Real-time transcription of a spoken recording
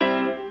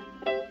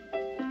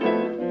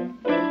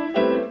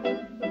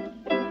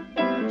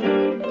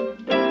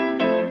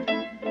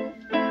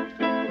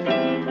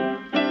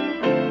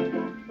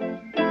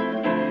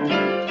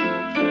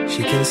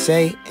can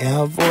say in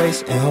her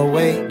voice, in her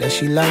way, that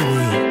she love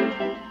me.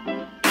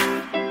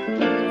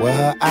 With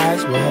her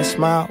eyes, with her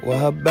smile, with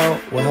her belt,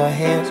 with her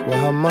hands, with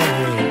her money.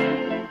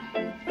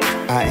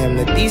 I am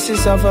the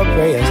thesis of her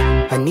prayers.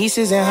 Her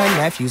nieces and her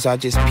nephews are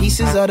just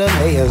pieces of the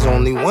layers.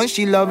 Only one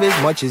she love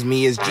as much as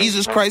me is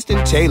Jesus Christ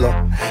and Taylor.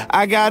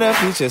 I got a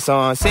feature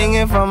song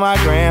singing for my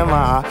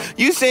grandma.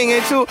 You sing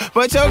it too,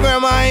 but your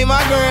grandma ain't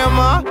my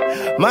grandma.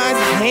 Mine's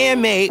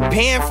handmade,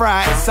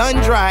 pan-fried,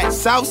 sun-dried,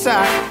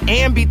 southside,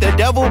 and beat the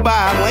devil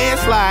by a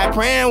landslide.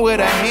 Praying with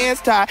her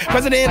hands tied.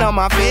 President of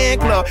my fan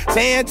club,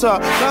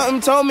 Santa.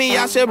 Something told me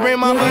I should bring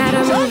my bucket.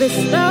 You gotta move it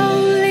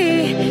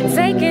slowly,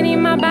 taking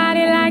in my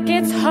body like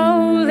it's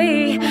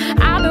holy.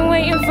 I've been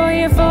waiting for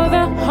you for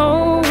the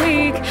whole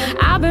week.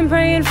 I've been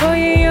praying for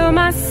you, you're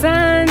my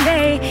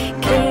Sunday.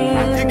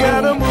 You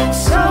gotta move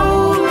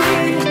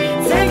slowly,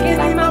 taking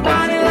in my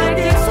body like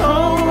it's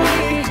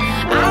holy.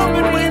 I've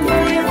been waiting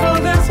for you for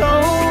this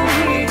whole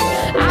week.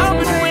 I've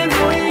been waiting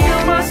for you,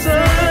 you're my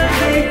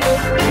Sunday.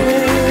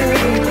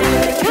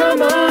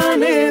 Come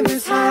on in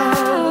this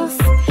house.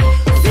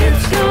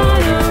 It's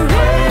gonna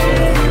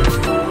rain,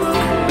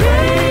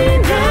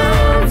 rain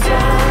down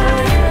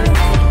time.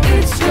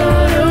 It's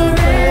gonna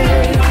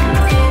rain.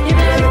 You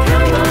better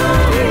come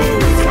on in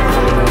this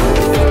house.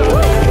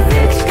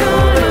 It's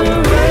gonna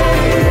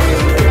rain,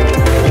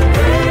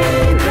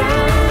 rain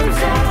down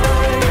time.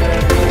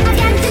 I've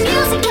got the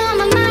music on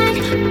my mind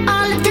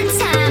all of the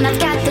time. I've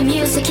got the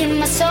music in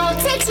my soul,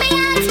 takes me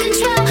out of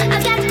control.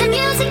 I've got the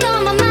music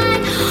on my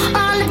mind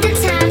all of the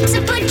time. So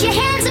put your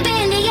hands up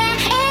in the air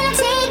and I'll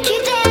take you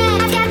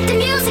there. I've got the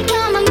music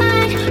on my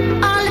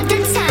mind all of the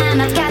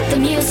time. I've got the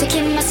music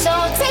in my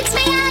soul, takes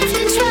me out of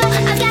control.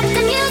 I've got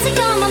the music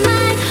on my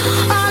mind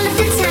all of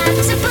the time.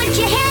 So put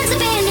your hands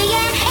up in the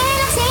air and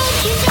I'll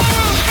take you there.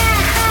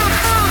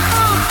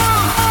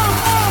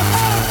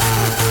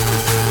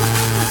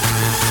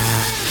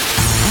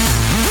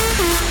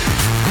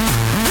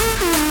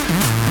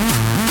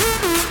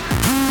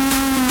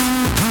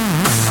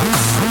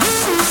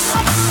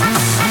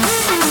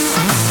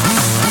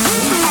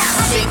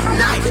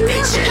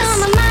 Music on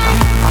my mind.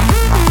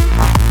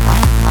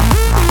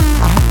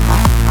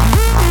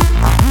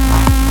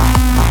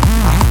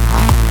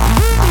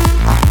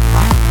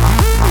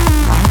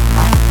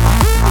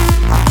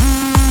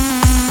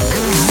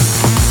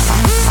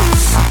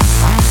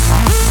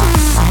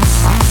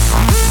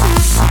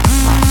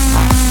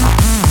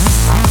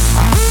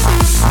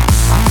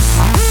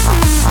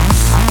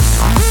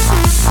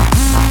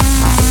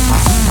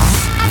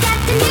 I've got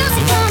the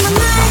music on my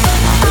mind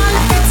all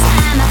of the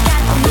time. I've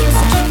got the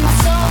music in my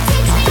soul,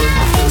 takes me out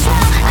of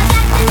control. I've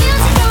got the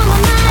music on my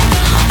mind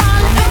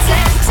all of the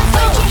time. So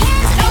put your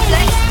hands up in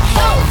the air.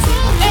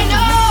 They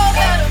know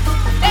better,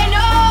 they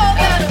know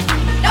better.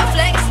 No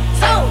flex,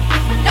 so,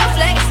 no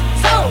flex,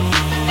 so.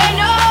 They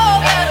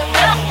know better,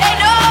 they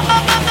know.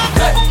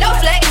 No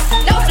flex,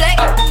 no flex,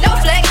 no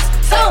flex,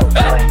 so.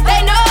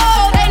 They know,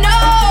 they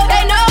know,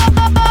 they know.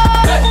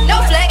 No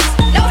flex,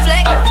 no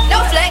flex, no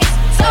flex,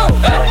 so.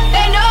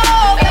 They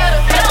know better,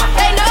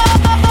 they know.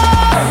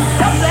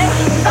 No flex,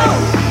 so,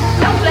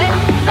 no flex,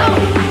 so.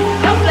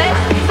 No flex,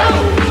 so,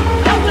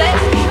 no flex,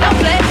 no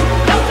flex,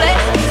 no flex,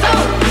 so.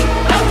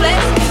 No flex,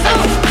 so.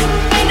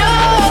 They know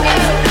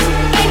better,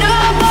 they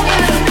know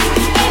better,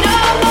 they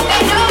know,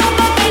 they know,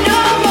 they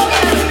know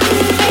better,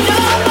 they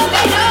know,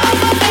 they know,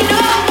 they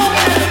know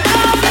better, they know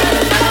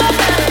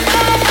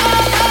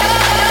better.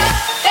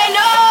 They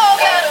know. They know.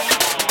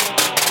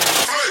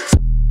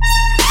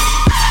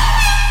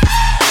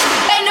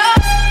 They know. They know.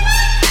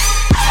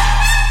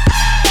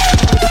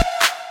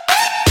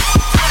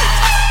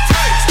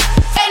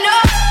 They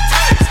know.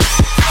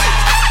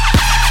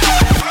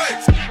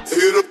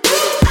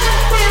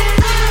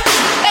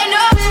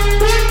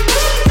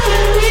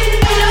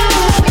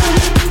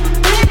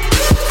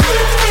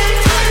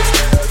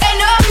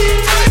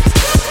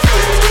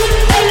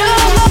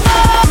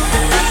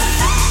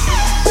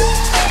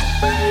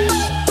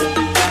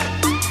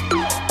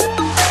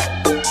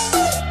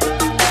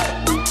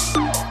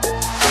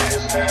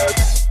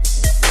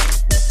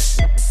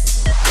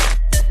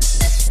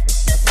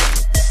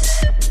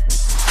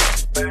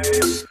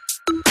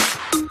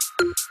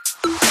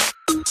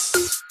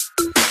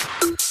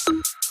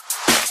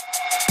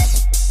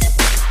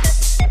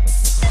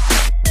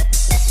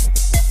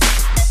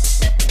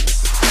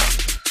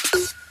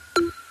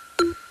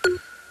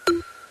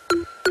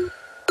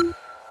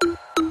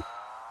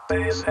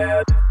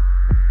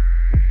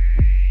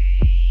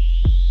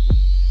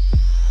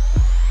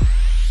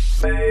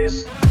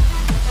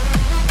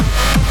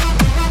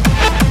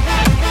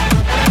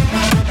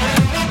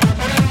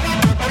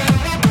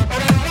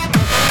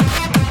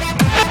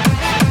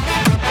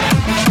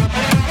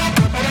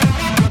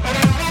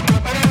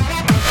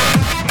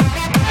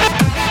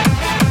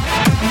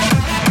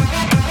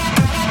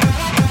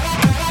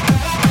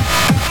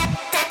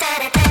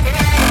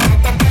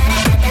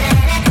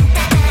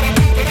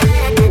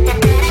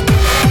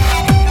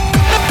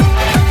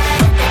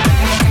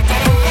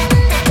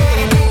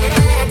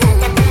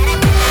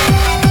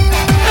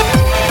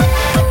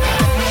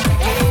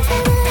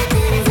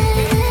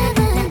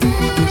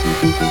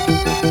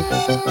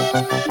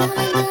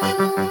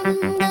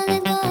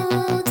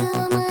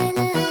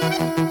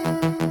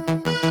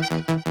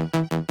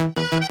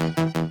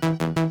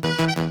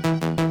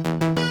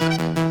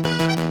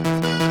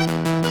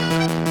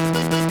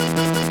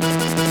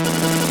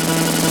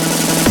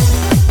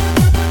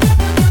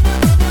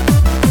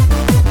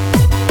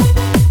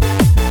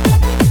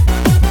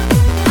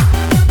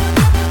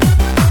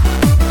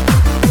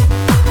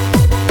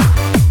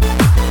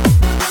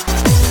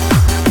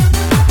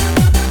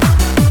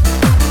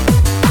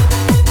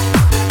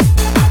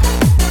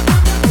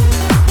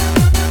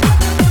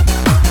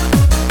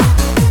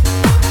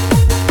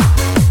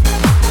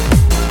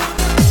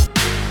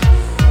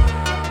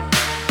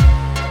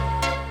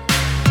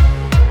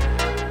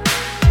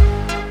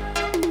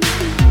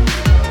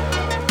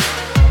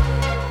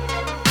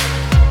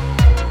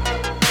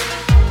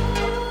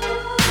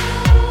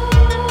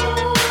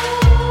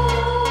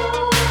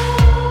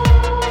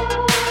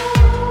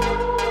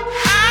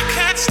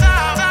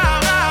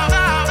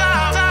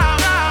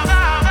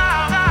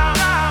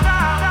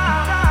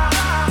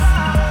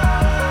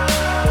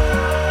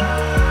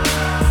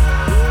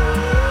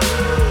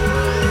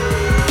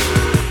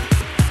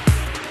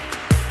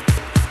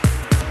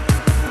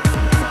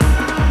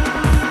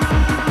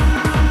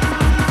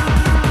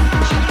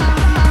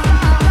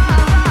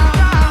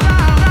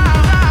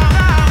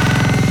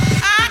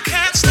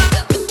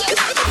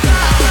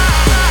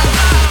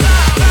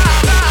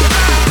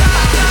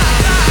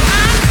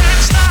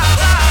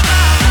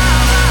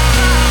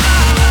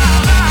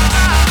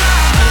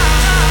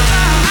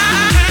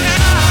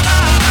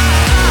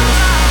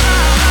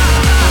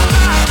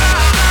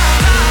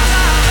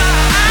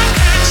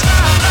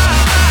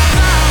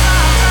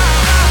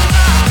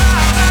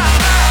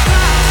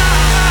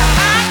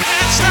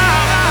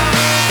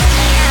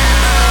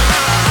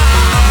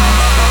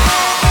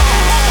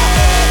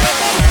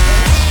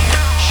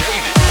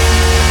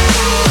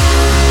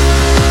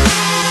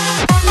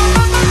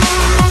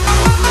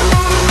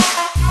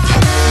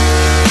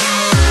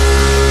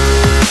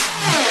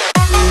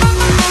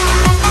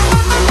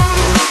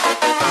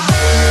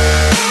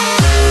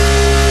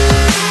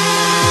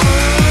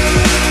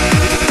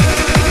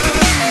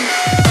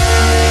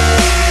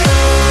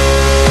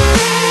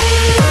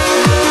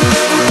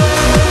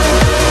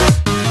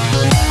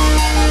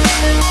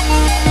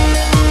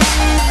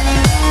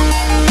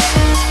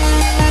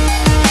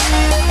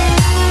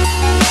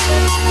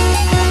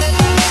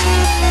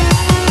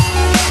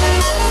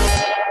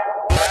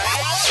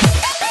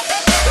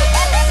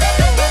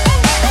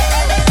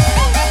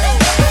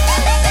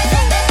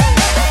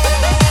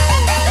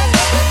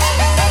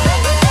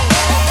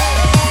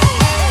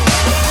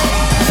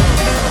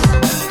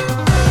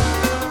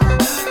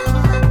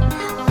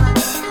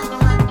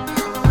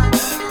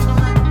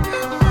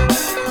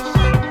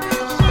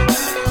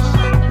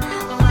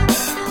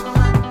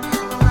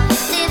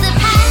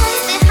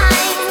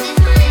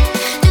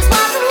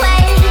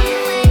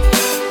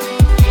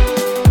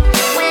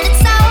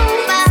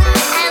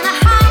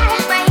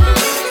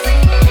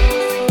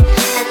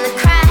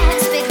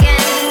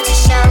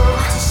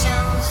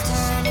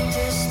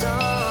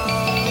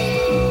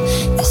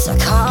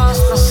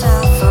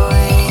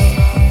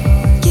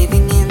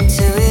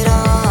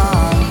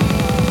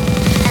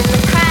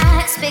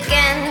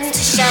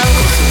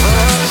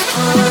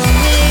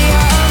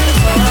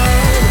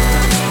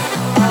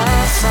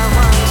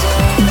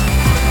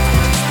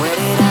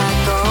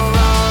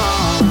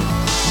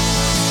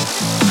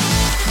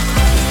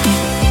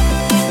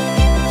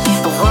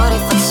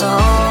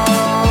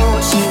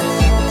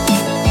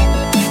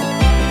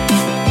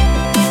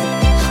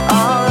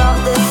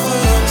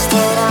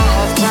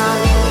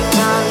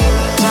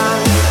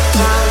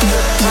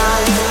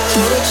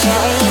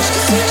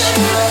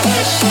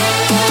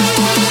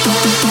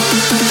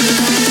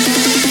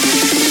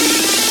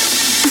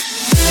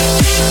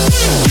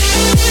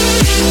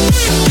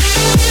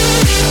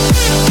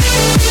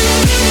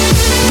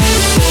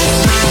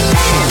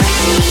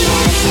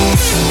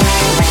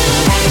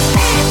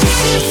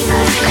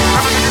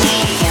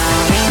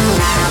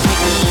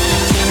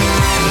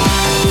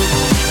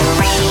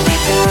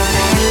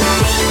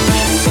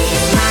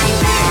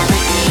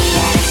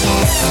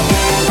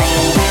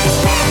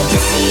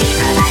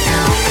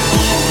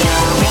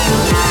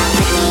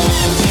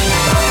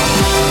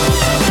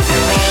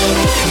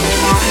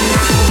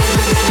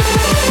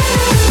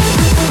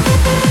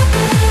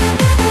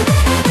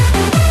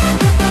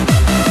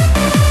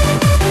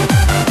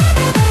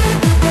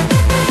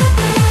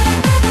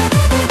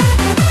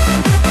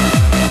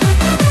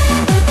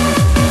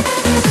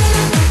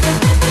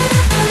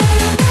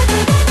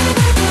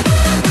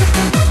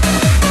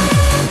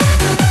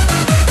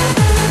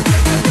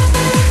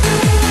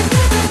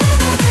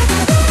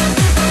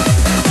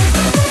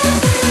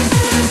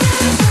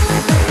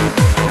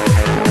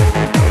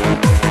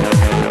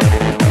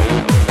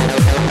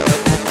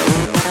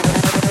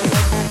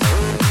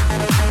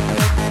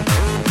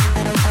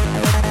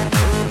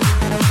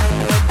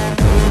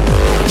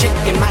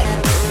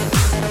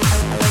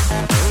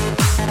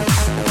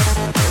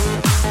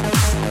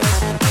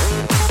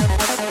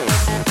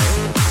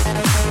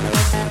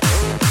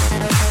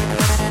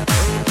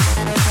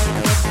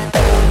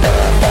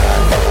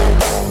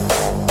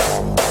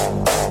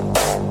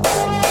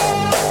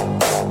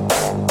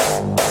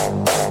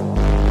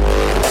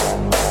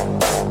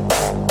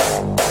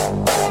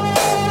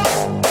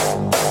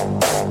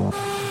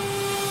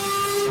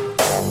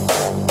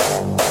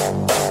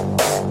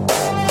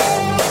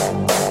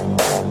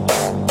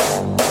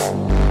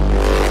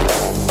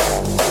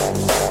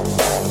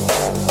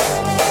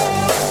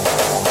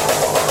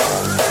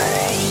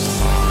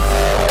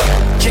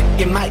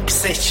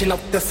 Session of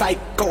the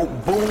psycho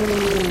boom.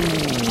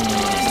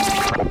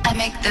 I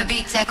make the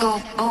beats that go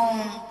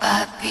boom,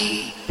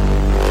 papi.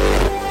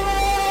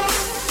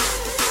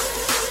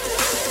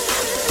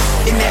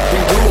 In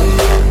every room,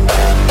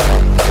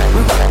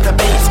 we rock the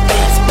bass,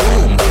 bass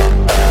boom.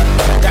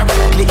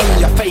 Directly in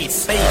your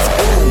face, bass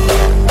boom.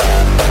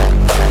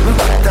 We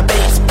rock the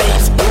bass,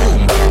 bass boom.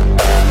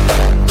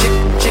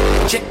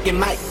 Check your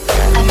mic.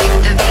 I make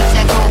the beats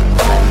that go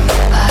boom,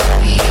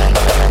 papi.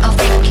 Oh,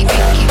 freaky,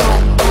 freaky,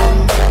 boom, boom,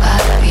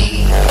 papi.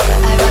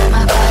 I rock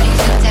my body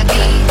to the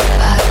beat,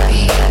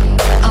 papi.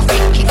 Oh,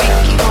 freaky,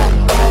 freaky, boom,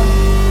 boom.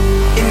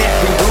 In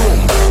every room,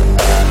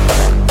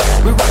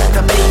 we rock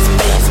the bass,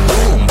 bass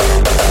boom.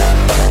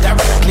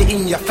 Directly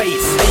in your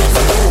face, bass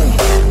boom.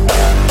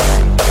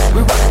 We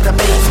rock the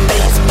bass,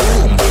 bass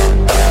boom.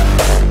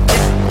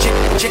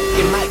 Check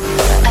your mic.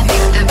 I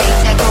make the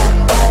beats that go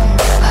boom,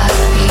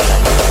 papi.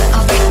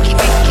 Oh, freaky,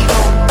 freaky,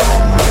 boom,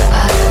 boom,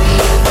 papi.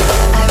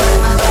 I rock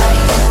my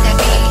body to the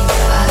beat,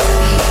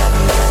 papi.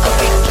 Oh,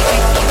 freaky,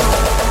 freaky, boom,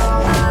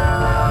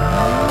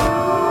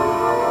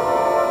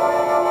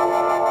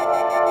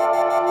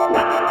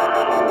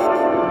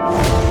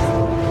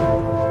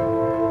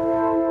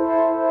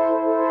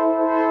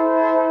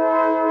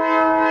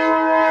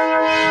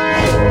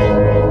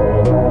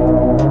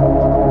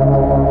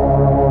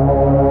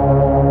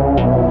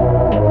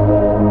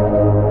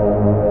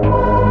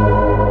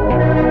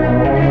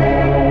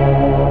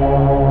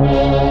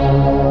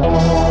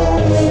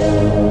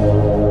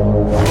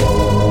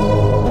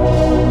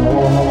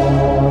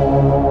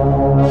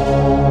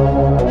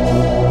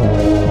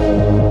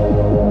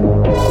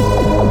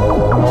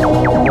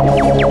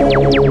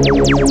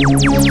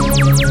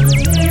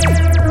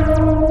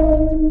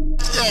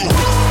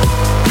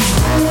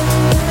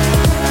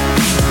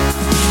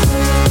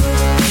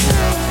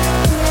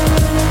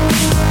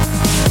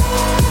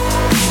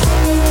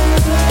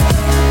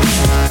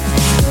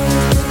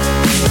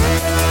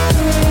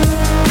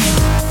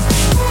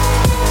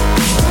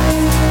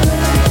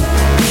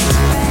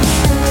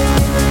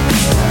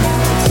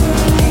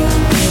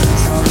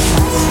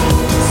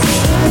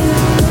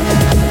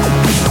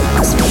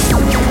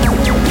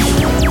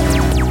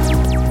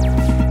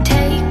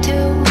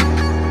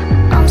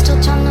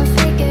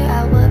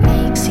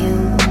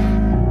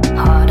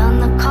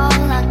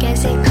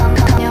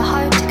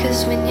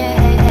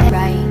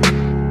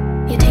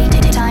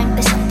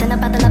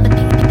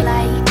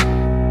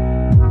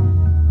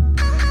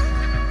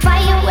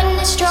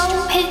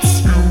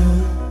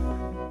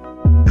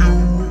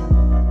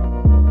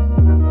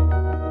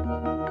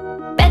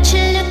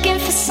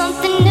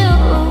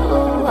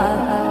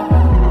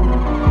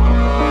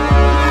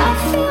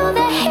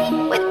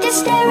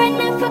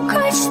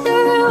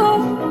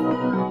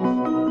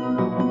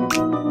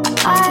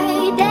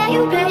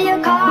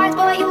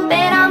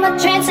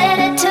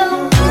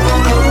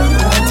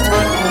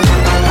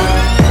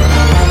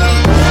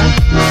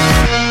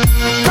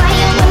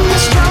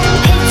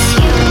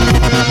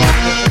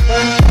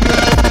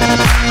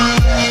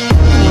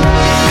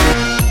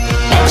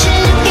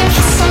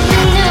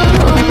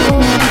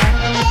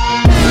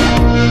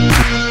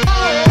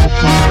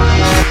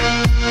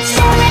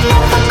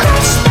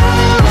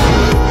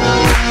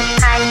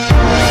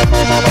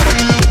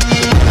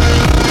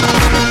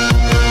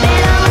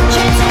 But I'm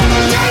a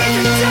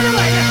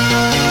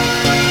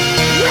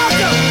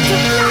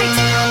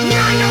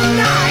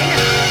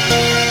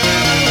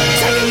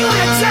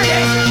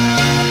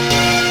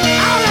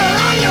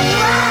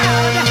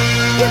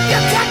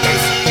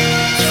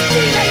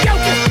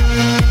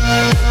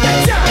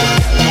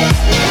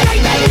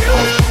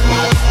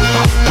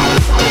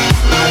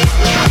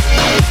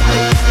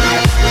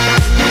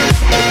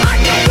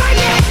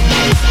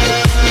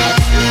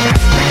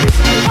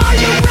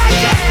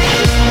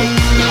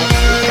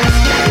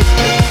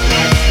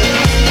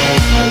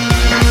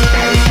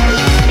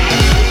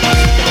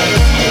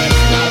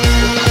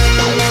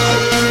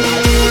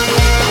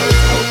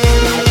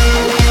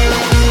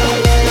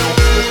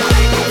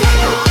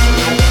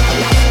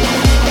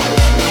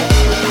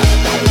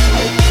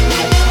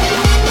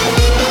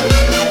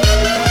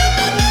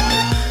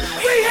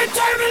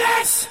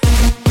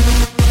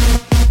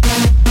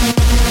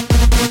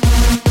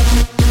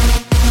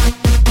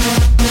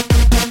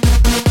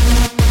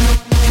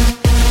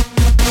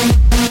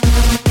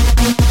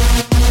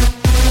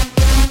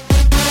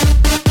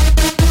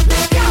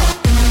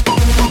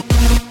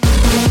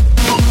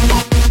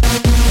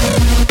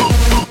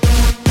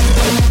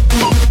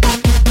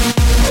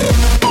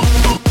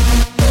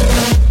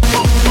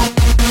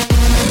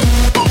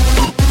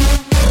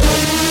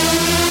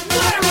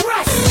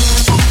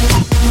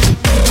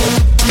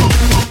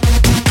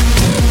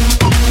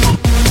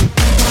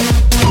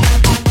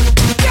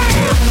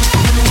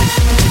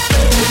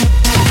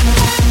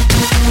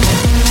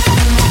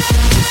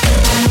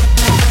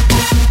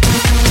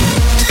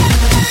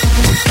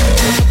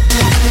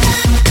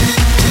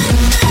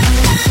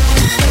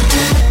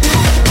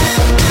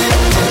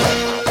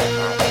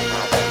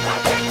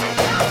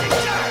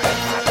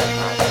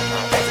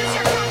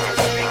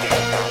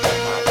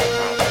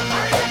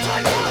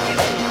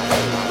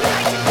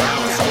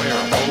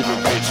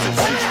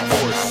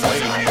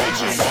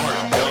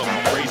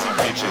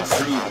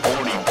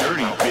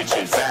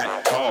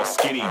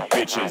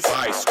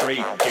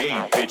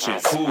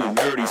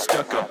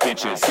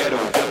bitches, ghetto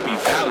yuppie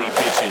valley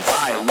bitches,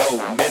 high,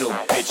 low, middle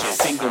bitches,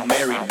 single,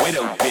 married,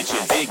 widow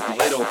bitches, big,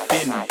 little,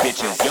 thin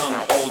bitches, young,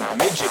 old,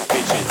 midget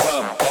bitches,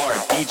 club, bar,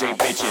 DJ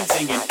bitches,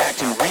 singing,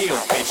 acting real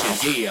bitches,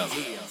 yeah.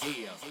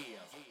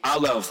 I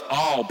love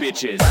all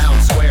bitches,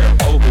 round, square,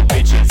 oval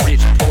bitches,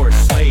 rich, poor,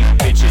 slave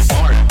bitches,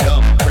 smart,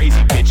 dumb,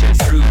 crazy bitches,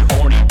 crude,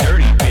 horny,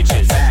 dirty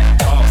bitches, fat,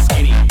 tall,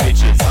 skinny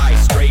bitches, high,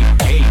 straight,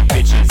 gay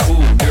bitches,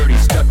 cool, nerdy,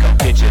 stuck-up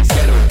bitches,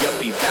 ghetto,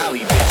 yuppie, valley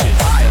bitches,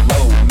 high,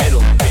 low,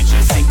 middle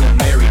bitches, single,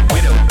 married,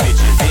 widow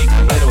bitches, big,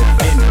 little,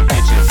 thin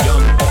bitches,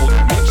 young, old,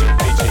 midget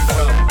bitches,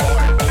 club,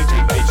 bar, DJ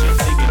bitches,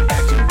 singing,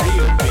 acting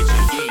real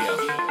bitches, yeah.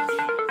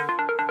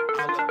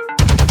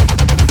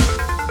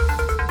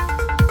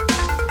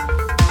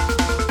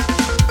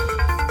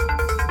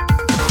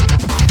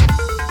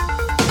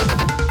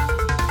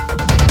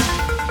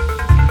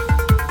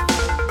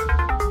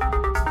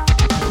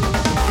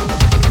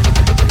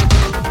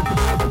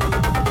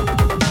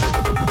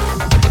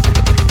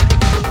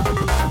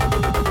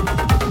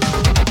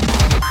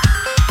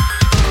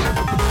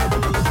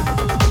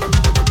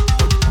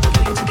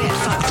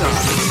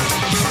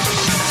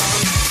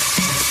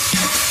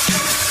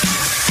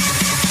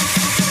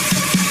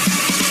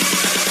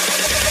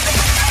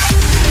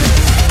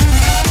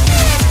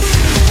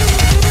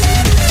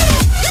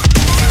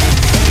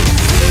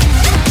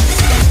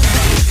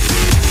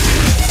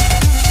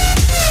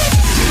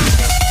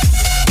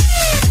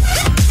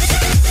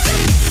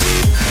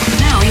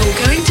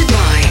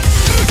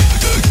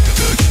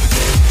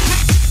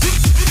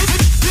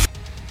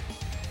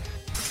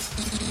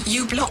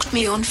 You blocked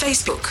me on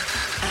Facebook,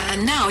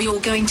 and now you're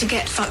going to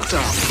get fucked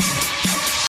up.